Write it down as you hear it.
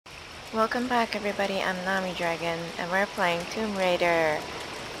Welcome back everybody, I'm Nami Dragon, and we're playing Tomb Raider.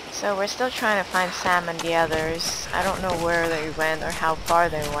 So we're still trying to find Sam and the others. I don't know where they went or how far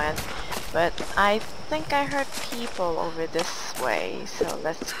they went, but I think I heard people over this way, so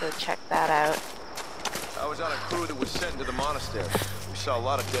let's go check that out. I was on a crew that was sent to the monastery. We saw a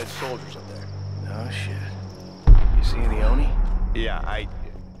lot of dead soldiers up there. Oh shit. You see any Oni? Yeah,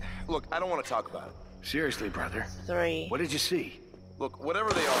 Look, I don't want to talk about it. Seriously, brother. 3. What did you see? Look,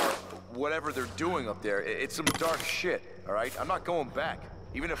 whatever they are, whatever they're doing up there, it's some dark shit, alright? I'm not going back,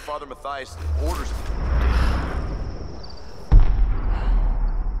 even if Father Matthias orders it.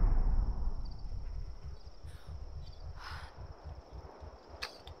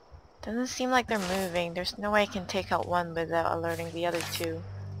 Doesn't seem like they're moving. There's no way I can take out one without alerting the other two.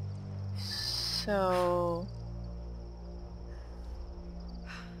 So...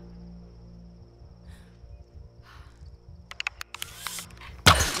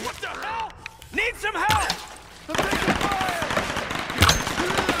 What the hell? Need some help!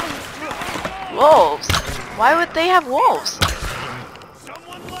 wolves! Why would they have wolves?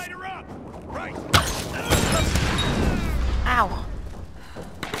 Someone light her up! Right! Ow!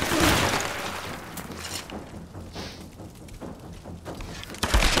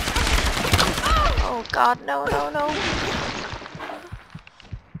 Oh god, no, no, no!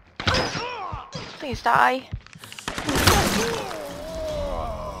 Please die!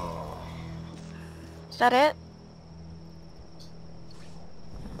 Is that it?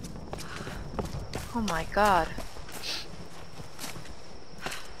 Oh my god.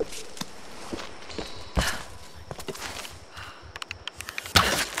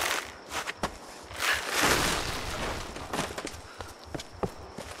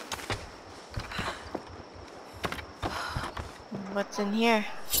 What's in here?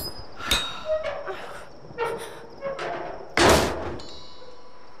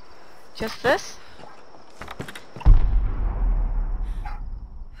 Just this?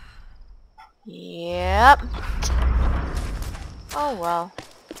 Yep. Oh well.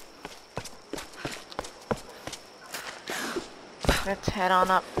 Let's head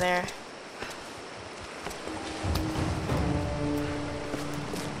on up there.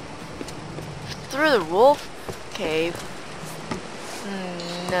 Through the wolf cave?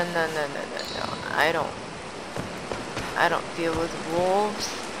 No, no, no, no, no, no. I don't deal with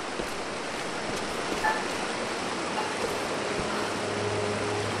wolves.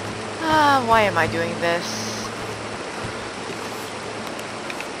 Ah, why am I doing this?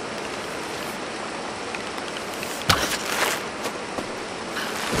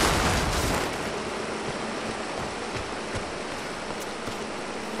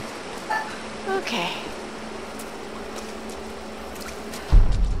 Okay.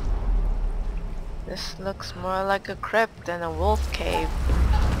 This looks more like a crypt than a wolf cave.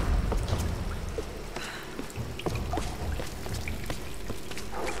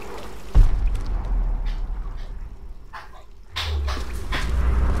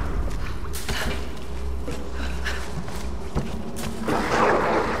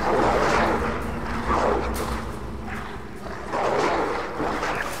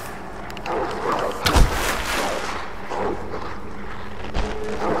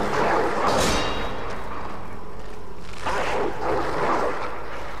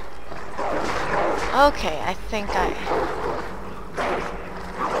 Okay, I think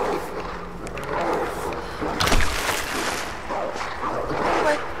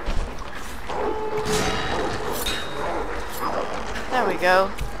What? There we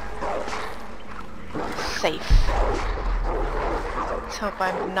go. Safe. Let's hope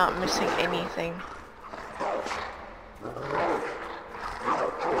I'm not missing anything.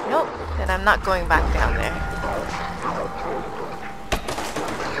 Nope, then I'm not going back down there.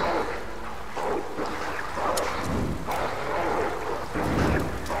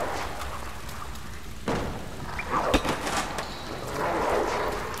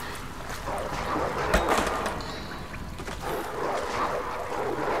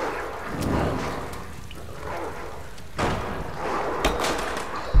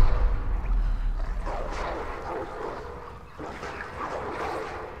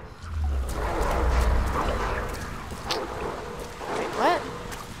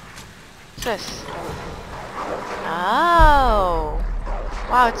 This? Oh!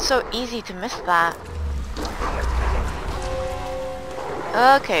 Wow, it's so easy to miss that.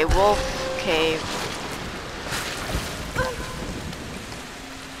 Okay, wolf cave.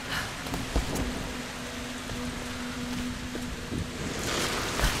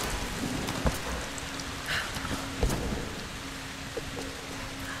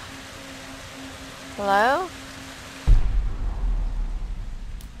 Hello?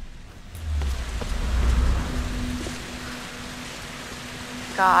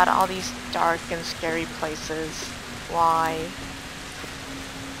 god, all these dark and scary places. Why?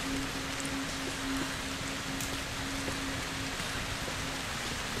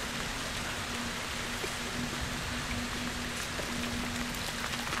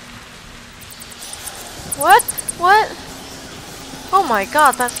 What? What? Oh my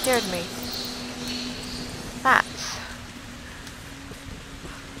god, that scared me. Bats.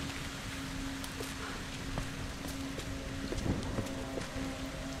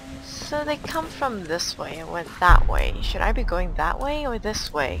 So they come from this way and went that way. Should I be going that way or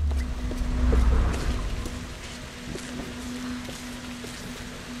this way?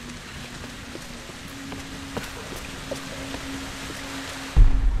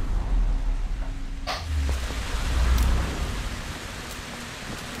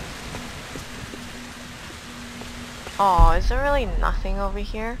 Oh, is there really nothing over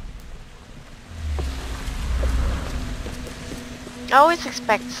here? I always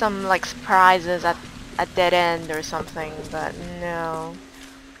expect some like surprises at a dead end or something, but no.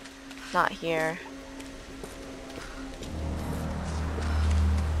 Not here.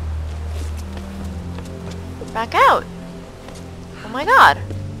 Back out! Oh my god!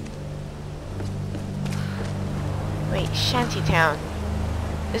 Wait, Shantytown.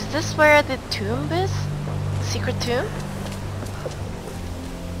 Is this where the tomb is? Secret tomb?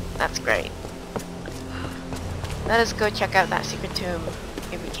 That's great. Let us go check out that secret tomb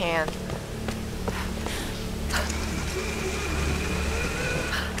if we can.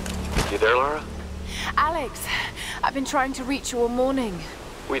 You there, Lara? Alex, I've been trying to reach you all morning.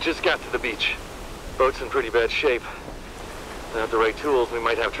 We just got to the beach. Boat's in pretty bad shape. Without the right tools, we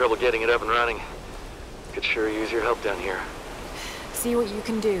might have trouble getting it up and running. Could sure use your help down here. See what you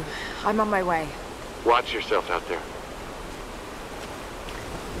can do. I'm on my way. Watch yourself out there.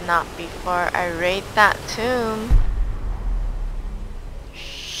 Not before I raid that tomb.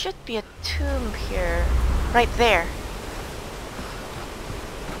 Should be a tomb here. Right there.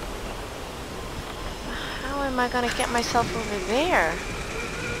 How am I gonna get myself over there?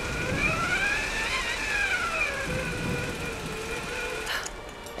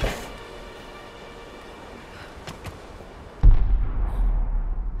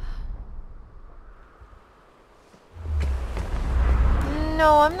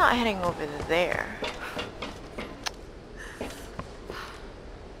 No, I'm not heading over there.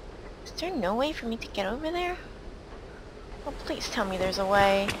 Is there no way for me to get over there? Oh, please tell me there's a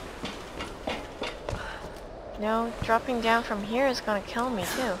way. No, dropping down from here is gonna kill me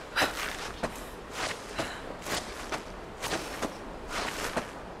too.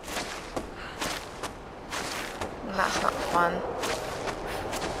 And that's not fun.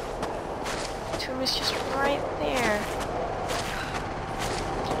 The tomb is just right there.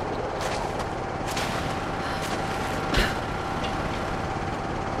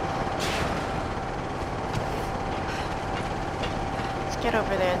 Get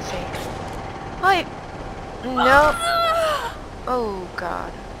over there and see. Wait! No! Oh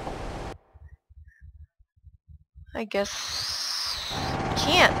god. I guess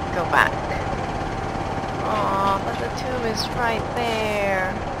can't go back. Aw, but the tomb is right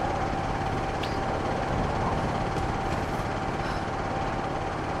there.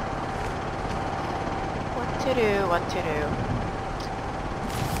 What to do? What to do?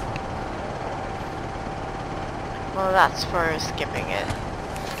 Well, that's for skipping it.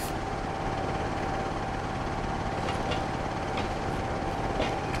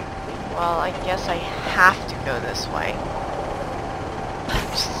 Well, I guess I have to go this way.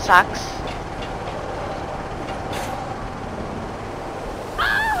 Which sucks.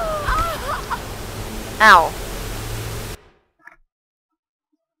 Ow.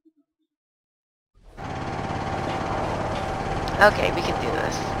 Okay, we can do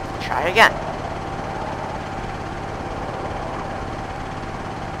this. Try it again.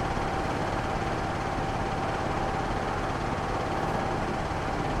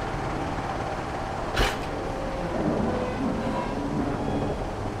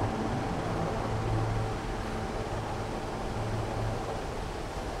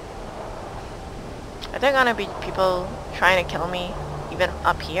 Are there gonna be people trying to kill me, even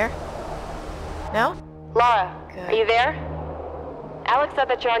up here? No? Lara, Good. are you there? Alex said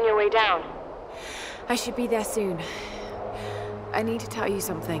that you're on your way down. I should be there soon. I need to tell you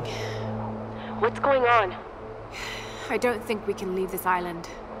something. What's going on? I don't think we can leave this island.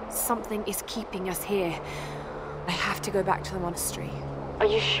 Something is keeping us here. I have to go back to the monastery. Are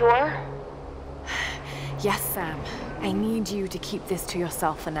you sure? Yes, Sam. I need you to keep this to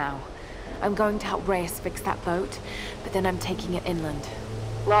yourself for now. I'm going to help Reyes fix that boat, but then I'm taking it inland.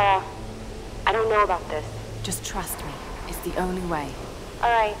 Lara, I don't know about this. Just trust me. It's the only way.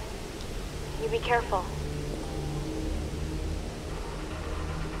 Alright. You be careful.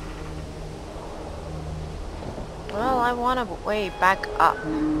 Well, I want to way back up.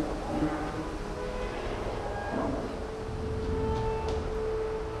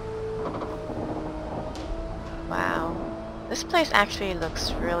 Wow. This place actually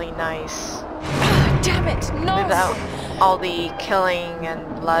looks really nice. Damn it! No! Without all the killing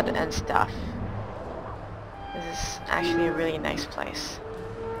and blood and stuff. This is actually a really nice place.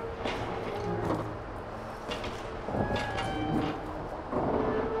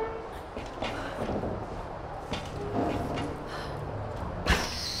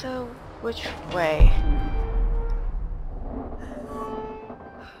 So, which way?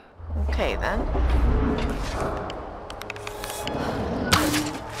 Okay then.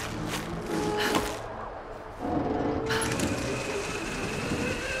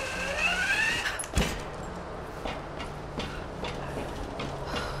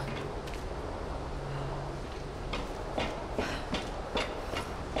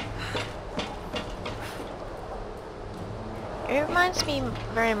 It reminds me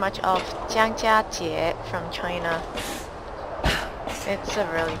very much of Jiangjia from China. It's a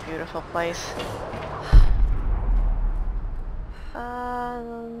really beautiful place.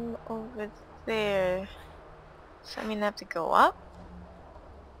 Over there. So I mean I have to go up?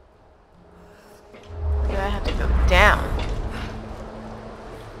 Or do I have to go down?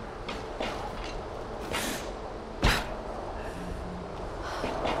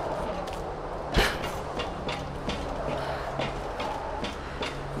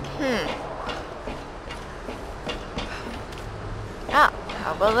 Ah,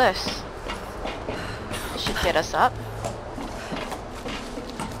 how about this? This should get us up.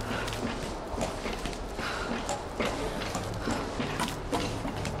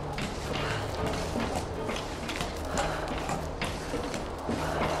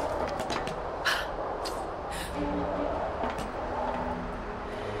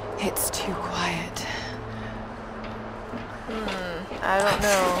 It's too quiet. I don't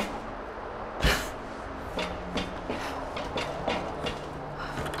know.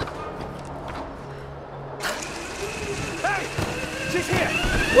 Hey! She's here!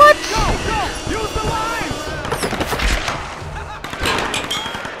 What? Go! Go! Use the lines!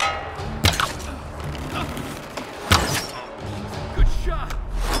 Good shot!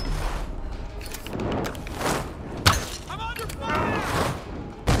 I'm under fire!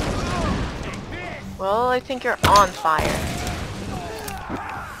 Take this! Well, I think you're on fire.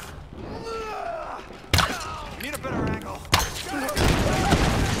 Need a better angle. Flush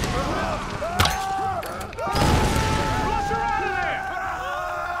her out of there!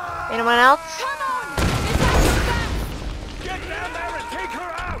 Anyone else? Get down there and take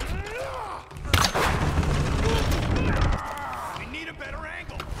her out! We need a better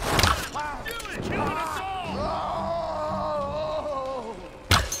angle. Do it! Killing us all!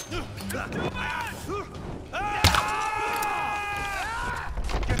 Too bad!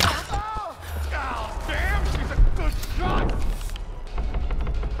 Oh, damn! She's a good shot!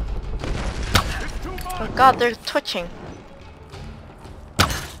 It's too much! Oh god, they're twitching.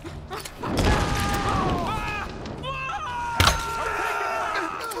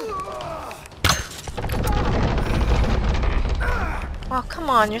 Oh, come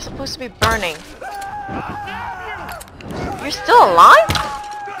on, you're supposed to be burning. You're still alive?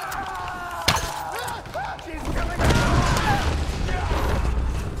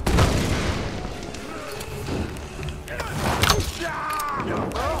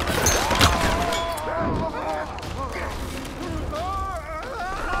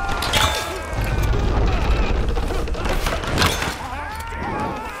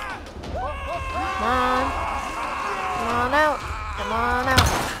 Come on. Come on out. Come on out.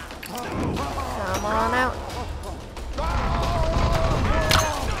 Come on out.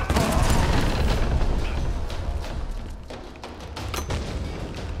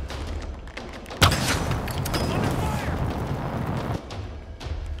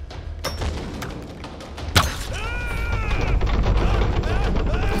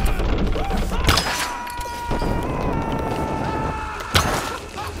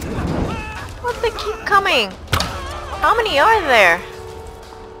 What, they keep coming? How many are there?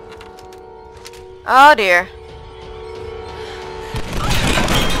 Oh dear.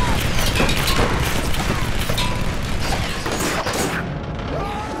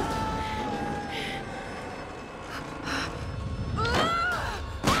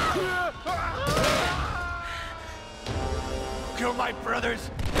 Kill my brothers,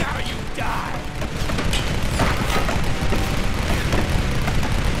 now you die!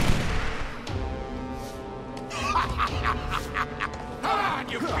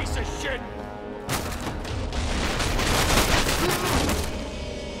 piece of shit!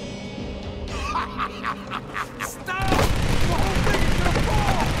 Stop! The whole thing is gonna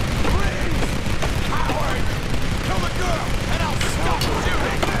fall! Please! Howard! Kill the girl, and I'll stop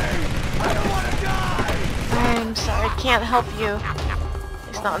shooting me! I don't want to die! I'm sorry, I can't help you.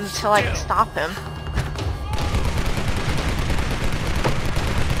 It's not until I can stop him.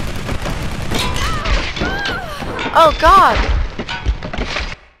 Oh god!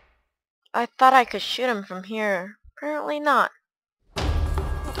 I thought I could shoot him from here. Apparently not.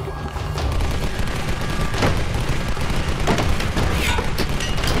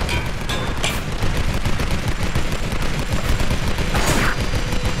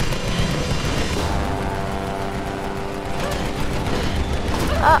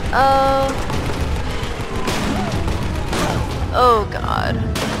 Uh-oh. Oh god.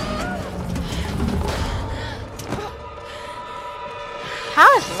 How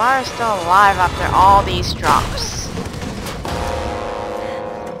is Lara still alive after all these drops?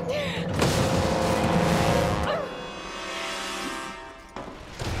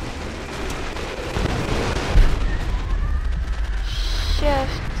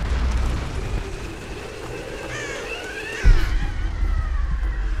 Shift.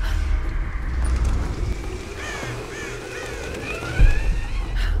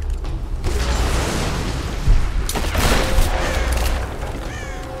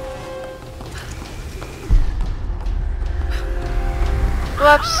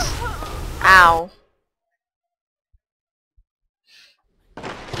 Whoops. Ow.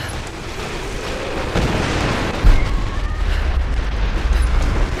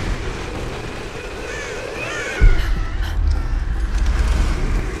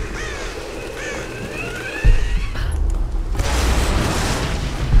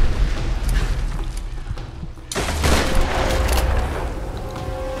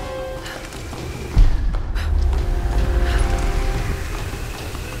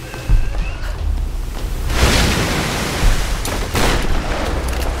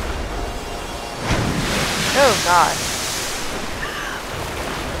 Oh god.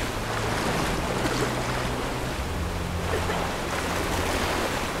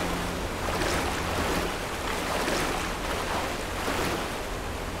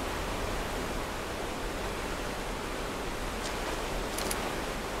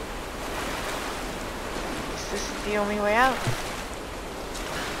 This is the only way out.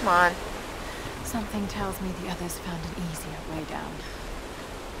 Come on. Something tells me the others found an easier way down.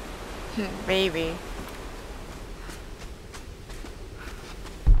 Maybe.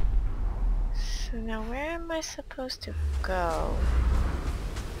 So now where am I supposed to go?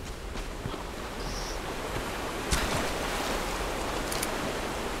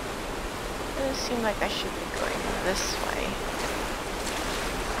 It doesn't seem like I should be going this way.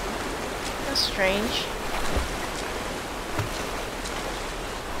 That's strange.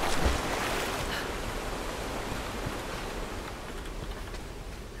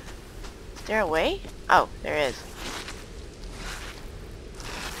 Is there a way? Oh, there is.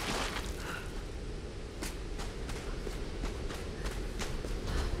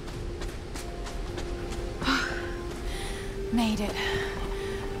 Made it.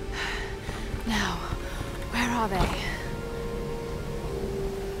 Now, where are they?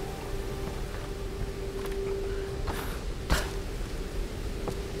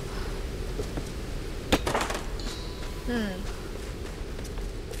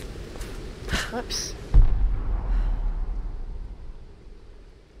 Whoops.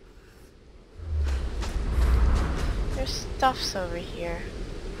 There's stuffs over here.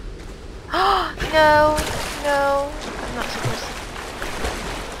 Oh no, no, I'm not supposed to.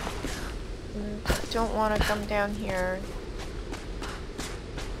 I don't want to come down here.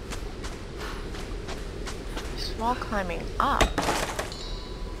 There's wall climbing up.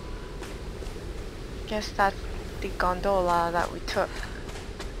 Guess that's the gondola that we took.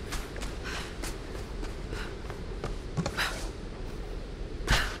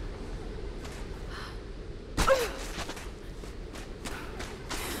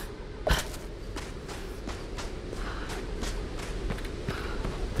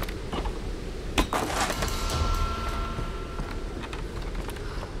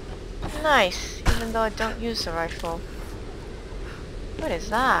 Nice, even though I don't use the rifle. What is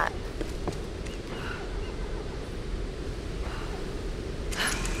that?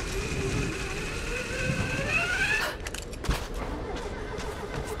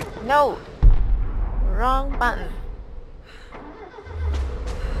 No! Wrong button.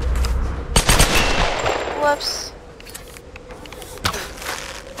 Whoops.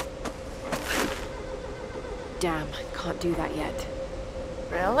 Damn, can't do that yet.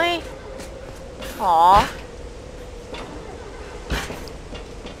 Really? Aww.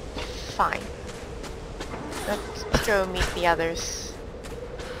 Fine. Let's go meet the others.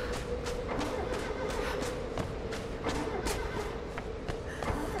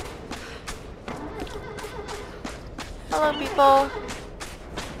 Hello, people.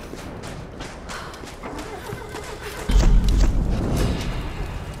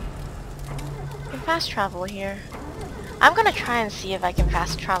 You can fast travel here. I'm gonna try and see if I can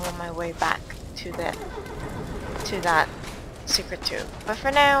fast travel my way back to that secret tube. But for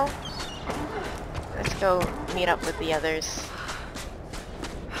now, let's go meet up with the others.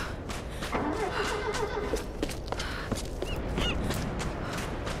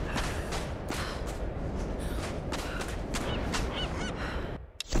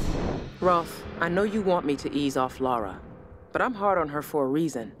 Roth, I know you want me to ease off Lara, but I'm hard on her for a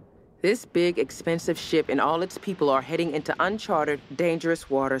reason. This big, expensive ship and all its people are heading into uncharted,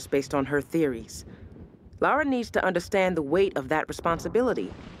 dangerous waters based on her theories. Lara needs to understand the weight of that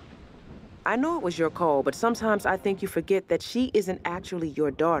responsibility. I know it was your call, but sometimes I think you forget that she isn't actually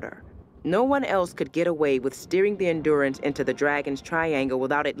your daughter. No one else could get away with steering the Endurance into the Dragon's Triangle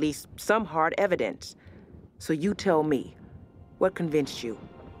without at least some hard evidence. So you tell me, what convinced you?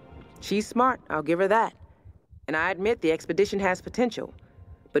 She's smart, I'll give her that. And I admit the expedition has potential.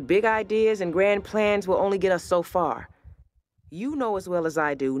 But big ideas and grand plans will only get us so far. You know as well as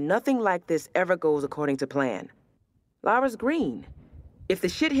I do, nothing like this ever goes according to plan. Lara's green. If the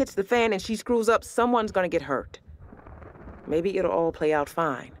shit hits the fan and she screws up, someone's gonna get hurt. Maybe it'll all play out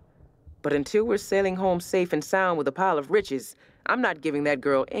fine. But until we're sailing home safe and sound with a pile of riches, I'm not giving that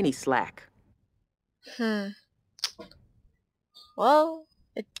girl any slack. Well,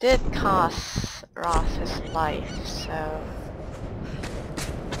 it did cost Roth his life, so...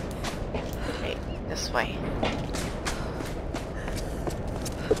 Okay, this way.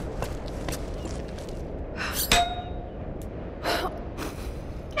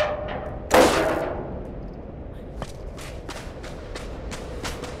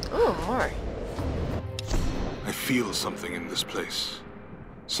 Ooh, more. I feel something in this place.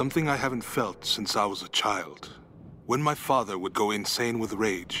 Something I haven't felt since I was a child. When my father would go insane with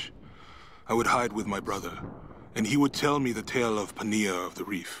rage, I would hide with my brother, and he would tell me the tale of Pania of the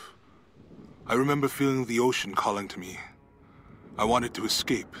Reef. I remember feeling the ocean calling to me. I wanted to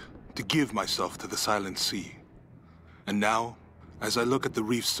escape, to give myself to the silent sea. And now, as I look at the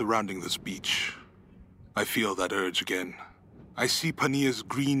reefs surrounding this beach, I feel that urge again. I see Pania's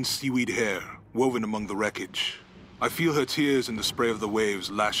green seaweed hair woven among the wreckage. I feel her tears in the spray of the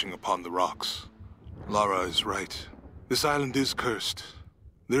waves lashing upon the rocks. Lara is right. This island is cursed.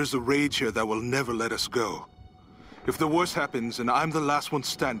 There's a rage here that will never let us go. If the worst happens and I'm the last one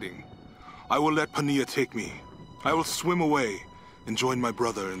standing, I will let Pania take me. I will swim away and join my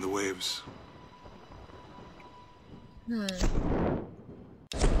brother in the waves.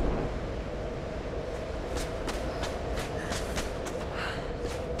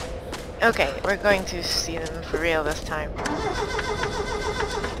 Okay, we're going to see them for real this time.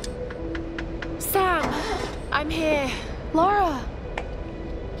 Sam! I'm here! Lara!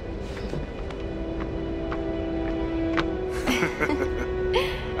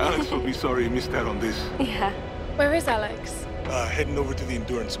 Alex will be sorry he missed out on this. Yeah. Where is Alex? Heading over to the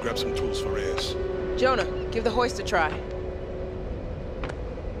Endurance to grab some tools for Reyes. Jonah, give the hoist a try.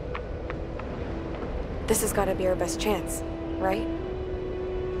 This has got to be our best chance, right?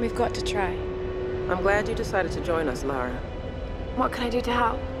 We've got to try. I'm glad you decided to join us, Lara. What can I do to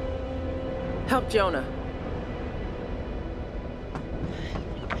help? Help Jonah.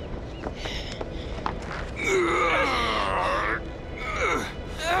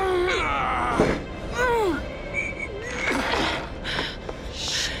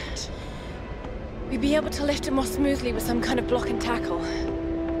 Shit. We'd be able to lift him more smoothly with some kind of block and tackle.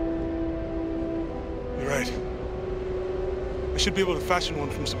 You're right. I should be able to fashion one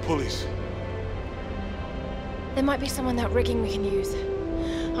from some pulleys. There might be some on that rigging we can use.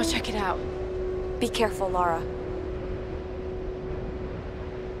 I'll check it out. Be careful, Lara.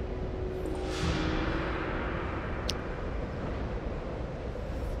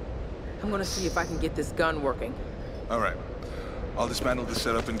 I'm gonna see if I can get this gun working. All right. I'll dismantle the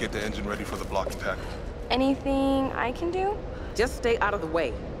setup and get the engine ready for the block and tackle. Anything I can do? Just stay out of the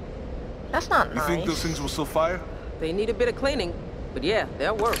way. That's not You nice. think those things will still fire? They need a bit of cleaning, but yeah,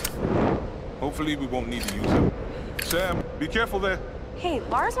 they'll work. Hopefully we won't need to use them. Sam, be careful there. Hey,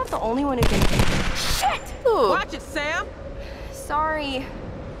 Lara's not the only one who can... Shit! Ooh. Watch it, Sam! Sorry.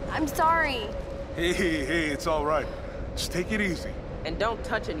 I'm sorry. Hey, it's all right. Just take it easy. And don't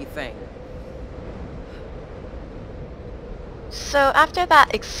touch anything. So after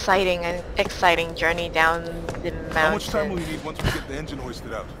that exciting journey down the mountain... How much time will you need once we get the engine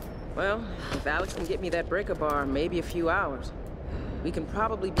hoisted out? Well, if Alex can get me that breaker bar, maybe a few hours. We can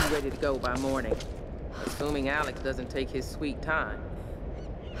probably be ready to go by morning. Assuming Alex doesn't take his sweet time.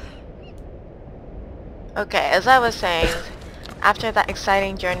 Okay, as I was saying, after that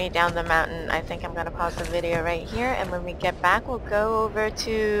exciting journey down the mountain, I think I'm gonna pause the video right here, and when we get back, we'll go over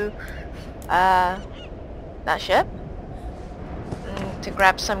to that ship to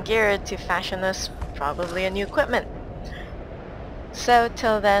grab some gear to fashion us probably a new equipment. So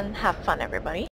till then, have fun everybody.